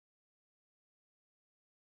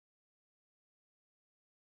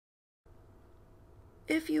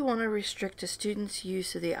If you want to restrict a student's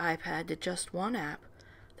use of the iPad to just one app,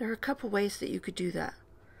 there are a couple ways that you could do that.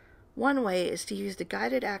 One way is to use the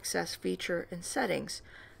guided access feature in settings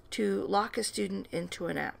to lock a student into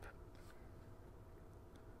an app.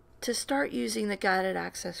 To start using the guided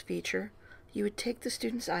access feature, you would take the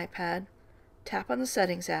student's iPad, tap on the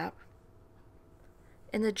Settings app.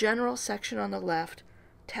 In the General section on the left,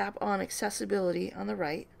 tap on Accessibility on the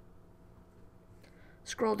right.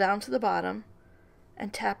 Scroll down to the bottom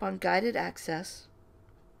and tap on Guided Access.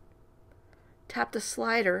 Tap the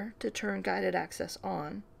slider to turn guided access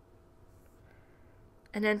on,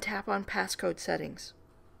 and then tap on Passcode Settings.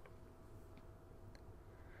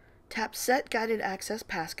 Tap Set Guided Access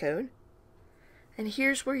Passcode, and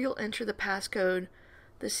here's where you'll enter the passcode,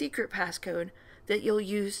 the secret passcode that you'll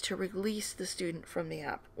use to release the student from the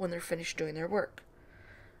app when they're finished doing their work.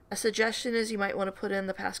 A suggestion is you might want to put in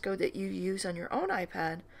the passcode that you use on your own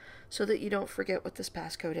iPad so that you don't forget what this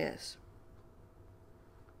passcode is.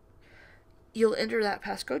 You'll enter that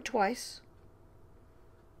passcode twice,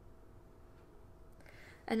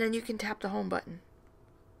 and then you can tap the home button.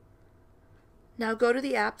 Now go to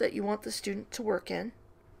the app that you want the student to work in.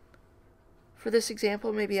 For this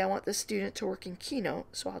example, maybe I want the student to work in Keynote,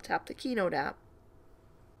 so I'll tap the Keynote app.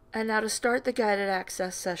 And now to start the guided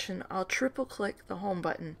access session, I'll triple click the home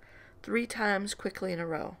button 3 times quickly in a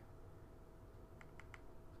row.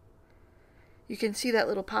 You can see that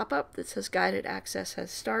little pop-up that says guided access has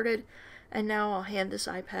started, and now I'll hand this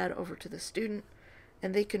iPad over to the student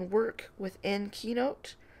and they can work within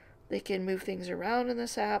Keynote. They can move things around in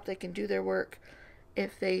this app, they can do their work.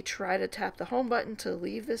 If they try to tap the home button to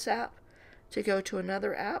leave this app, to go to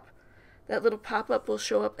another app, that little pop-up will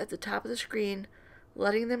show up at the top of the screen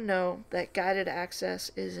letting them know that guided access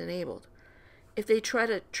is enabled. If they try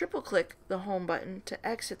to triple click the home button to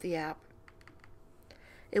exit the app,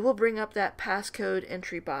 it will bring up that passcode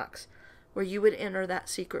entry box where you would enter that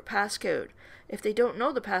secret passcode. If they don't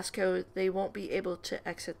know the passcode, they won't be able to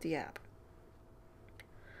exit the app.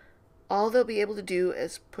 All they'll be able to do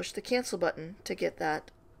is push the cancel button to get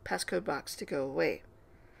that passcode box to go away.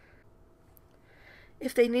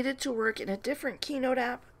 If they needed to work in a different Keynote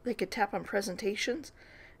app, they could tap on Presentations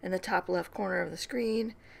in the top left corner of the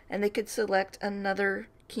screen, and they could select another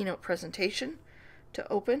Keynote presentation to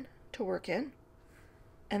open to work in,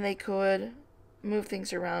 and they could move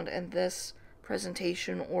things around in this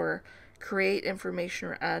presentation or create information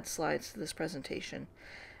or add slides to this presentation.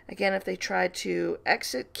 Again, if they try to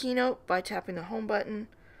exit Keynote by tapping the home button,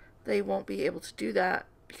 they won't be able to do that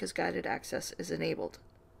because guided access is enabled.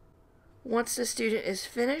 Once the student is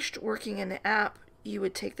finished working in the app, you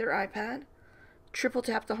would take their iPad, triple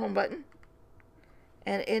tap the home button,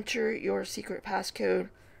 and enter your secret passcode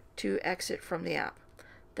to exit from the app.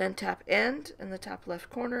 Then tap End in the top left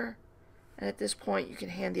corner, and at this point you can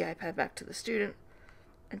hand the iPad back to the student,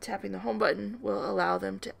 and tapping the home button will allow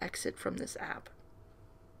them to exit from this app.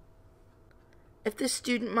 If this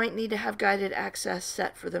student might need to have guided access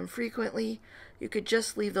set for them frequently, you could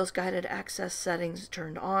just leave those guided access settings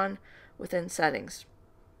turned on within Settings.